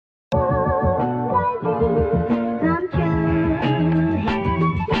come true.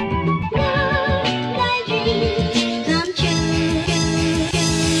 My dreams come true.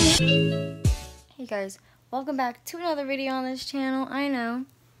 Hey guys, welcome back to another video on this channel. I know.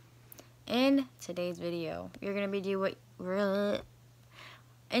 In today's video, we're gonna be doing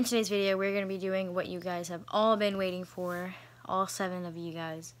what you guys have all been waiting for, all 7 of you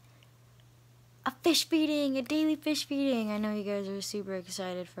guys. A fish feeding, a daily fish feeding. I know you guys are super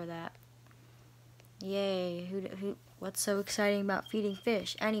excited for that. Yay! What's so exciting about feeding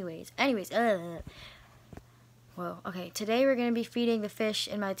fish? Anyways. Well, okay. Today we're gonna be feeding the fish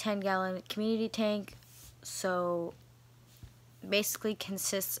in my 10-gallon community tank. So basically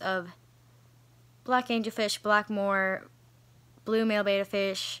consists of black angelfish, black moor, blue male betta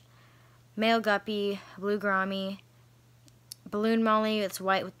fish, male guppy, blue gourami, balloon molly, it's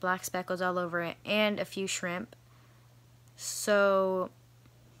white with black speckles all over it, and a few shrimp. So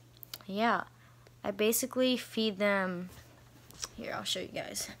yeah, I basically feed them. Here, I'll show you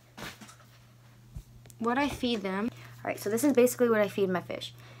guys what I feed them. Alright, so this is basically what I feed my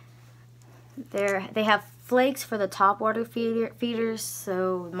fish. They have flakes for the top water feeders,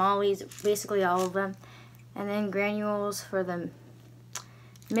 so mollies, basically all of them, and then granules for the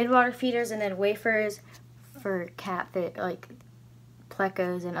mid-water feeders, and then wafers for catfish, like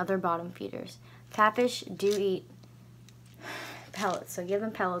plecos and other bottom feeders. Catfish do eat pellets, so give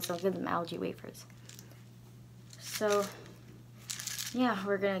them pellets, I'll give them algae wafers. So yeah,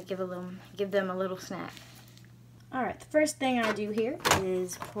 we're gonna give them a little snack. Alright, the first thing I do here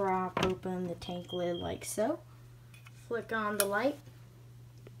is prop open the tank lid like so. Flick on the light.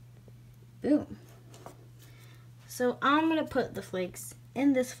 Boom. So I'm going to put the flakes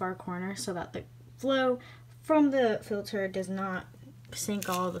in this far corner so that the flow from the filter does not sink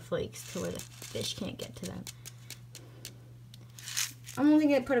all the flakes to where the fish can't get to them. I'm only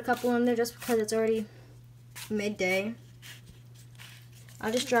going to put a couple in there just because it's already midday.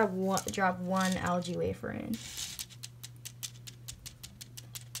 I'll just drop one algae wafer in.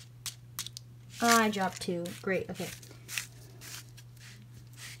 Oh, I dropped 2. Great, okay.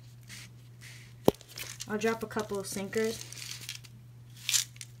 I'll drop a couple of sinkers.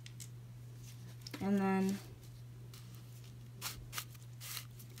 And then,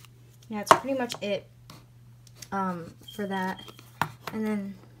 yeah, that's pretty much it for that. And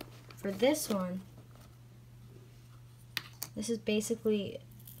then for this one, this is basically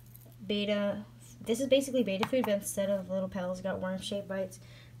beta food, but instead of little pellets, got worm-shaped bites,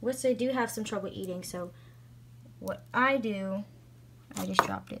 which they do have some trouble eating. So what I do, I just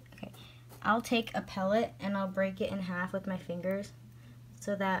dropped it. Okay, I'll take a pellet and I'll break it in half with my fingers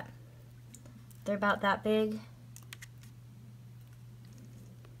so that they're about that big.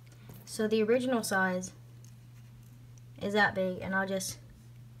 So the original size is that big, and I'll just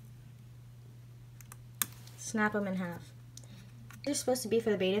snap them in half. They're supposed to be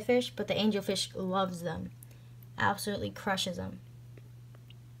for the betta fish, but the angelfish loves them. Absolutely crushes them.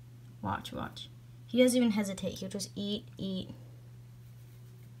 Watch. He doesn't even hesitate. He'll just eat.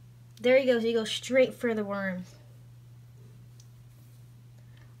 There he goes. He goes straight for the worms.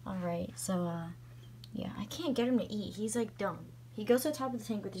 Alright, so, yeah, I can't get him to eat. He's, like, dumb. He goes to the top of the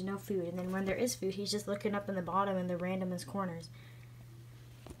tank where there's no food, and then when there is food, he's just looking up in the bottom in the randomest corners.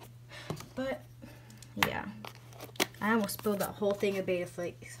 But, yeah. I almost spilled that whole thing of betta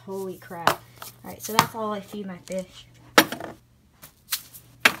flakes. Holy crap. Alright, so that's all I feed my fish.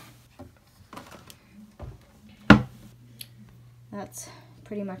 That's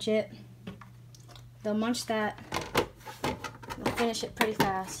pretty much it. They'll munch that. They'll finish it pretty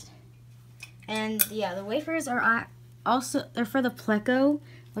fast. And yeah, the wafers are also, they're for the pleco,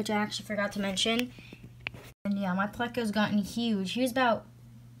 which I actually forgot to mention. And yeah, my pleco's gotten huge. He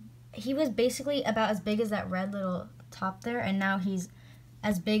was basically about as big as that red little top there, and now he's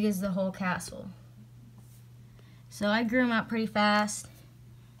as big as the whole castle. So I grew him out pretty fast.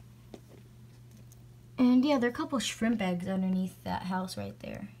 And yeah, there are a couple shrimp eggs underneath that house right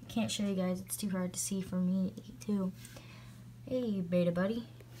there. I can't show you guys, it's too hard to see for me to eat too. Hey, beta buddy.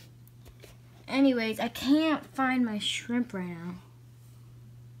 Anyways, I can't find my shrimp right now.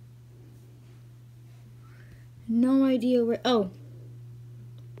 No idea where. Oh.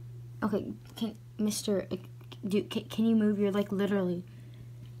 Okay, can you move? You're like literally.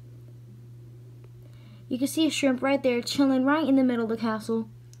 You can see a shrimp right there chilling right in the middle of the castle.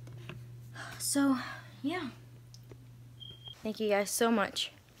 So, yeah. Thank you guys so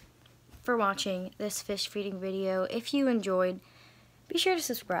much for watching this fish feeding video. If you enjoyed, be sure to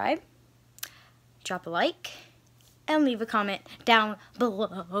subscribe, drop a like, and leave a comment down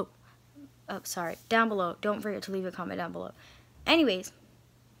below. Oh, sorry, down below. Don't forget to leave a comment down below. Anyways,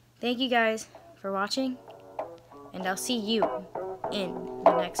 thank you guys for watching, and I'll see you in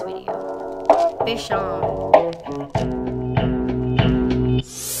the next video. Fish on!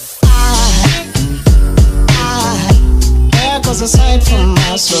 There goes a sight from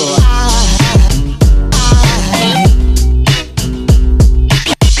my soul.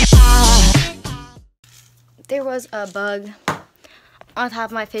 There was a bug on top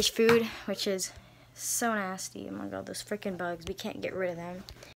of my fish food, which is so nasty. Oh my god, those freaking bugs. We can't get rid of them.